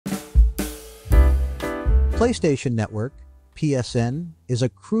PlayStation Network, PSN, is a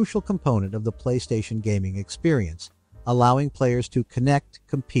crucial component of the PlayStation gaming experience, allowing players to connect,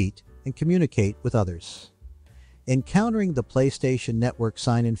 compete, and communicate with others. Encountering the PlayStation Network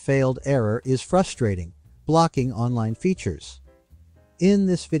sign-in failed error is frustrating, blocking online features. In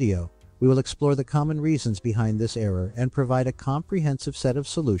this video, we will explore the common reasons behind this error and provide a comprehensive set of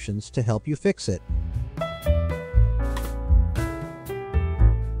solutions to help you fix it.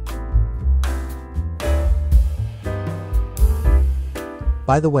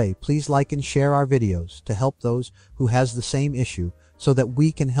 By the way, please like and share our videos to help those who has the same issue so that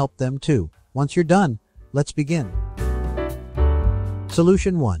we can help them too. Once you're done, let's begin.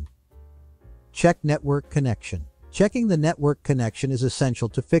 Solution 1. Check network connection. Checking the network connection is essential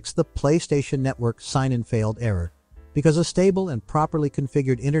to fix the PlayStation Network sign-in failed error because a stable and properly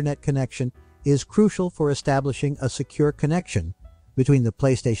configured internet connection is crucial for establishing a secure connection between the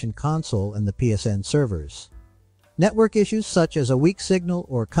PlayStation console and the PSN servers. Network issues such as a weak signal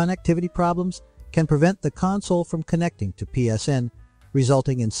or connectivity problems can prevent the console from connecting to PSN,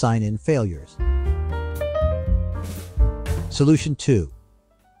 resulting in sign-in failures. Solution 2.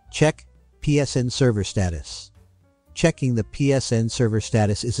 Check PSN server status. Checking the PSN server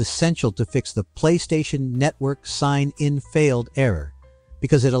status is essential to fix the PlayStation Network sign-in failed error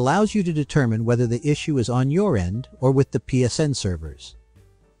because it allows you to determine whether the issue is on your end or with the PSN servers.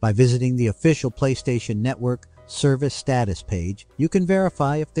 By visiting the official PlayStation Network service status page, you can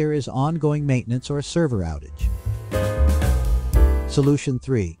verify if there is ongoing maintenance or a server outage. Solution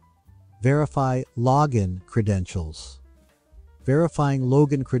 3. Verify login credentials. Verifying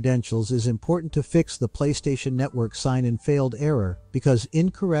login credentials is important to fix the PlayStation Network sign-in failed error because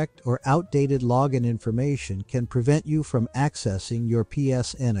incorrect or outdated login information can prevent you from accessing your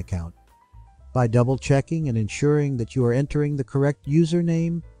PSN account. By double-checking and ensuring that you are entering the correct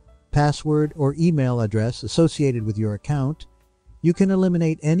username, password, or email address associated with your account, you can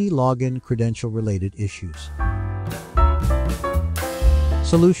eliminate any login credential-related issues.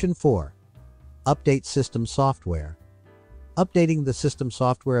 Solution 4. Update system software. Updating the system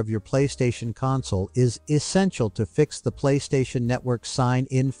software of your PlayStation console is essential to fix the PlayStation Network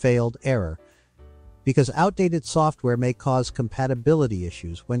sign-in failed error because outdated software may cause compatibility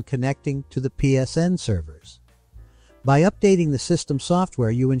issues when connecting to the PSN servers. By updating the system software,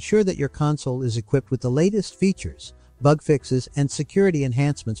 you ensure that your console is equipped with the latest features, bug fixes, and security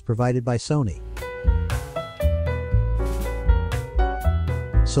enhancements provided by Sony.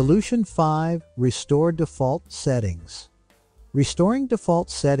 Solution 5. Restore default settings. Restoring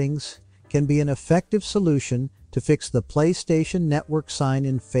default settings can be an effective solution to fix the PlayStation Network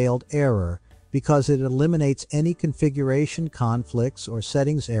sign-in failed error because it eliminates any configuration conflicts or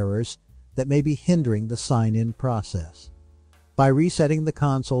settings errors that may be hindering the sign-in process. By resetting the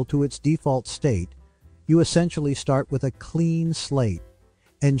console to its default state, you essentially start with a clean slate,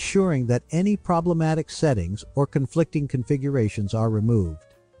 ensuring that any problematic settings or conflicting configurations are removed.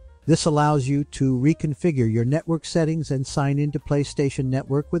 This allows you to reconfigure your network settings and sign into PlayStation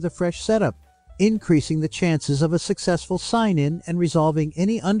Network with a fresh setup, increasing the chances of a successful sign-in and resolving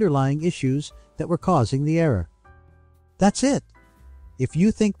any underlying issues that were causing the error. That's it. If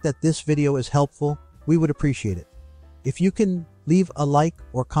you think that this video is helpful, we would appreciate it. If you can leave a like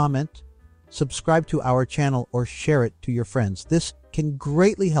or comment, subscribe to our channel, or share it to your friends. This can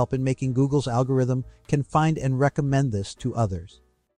greatly help in making Google's algorithm can find and recommend this to others.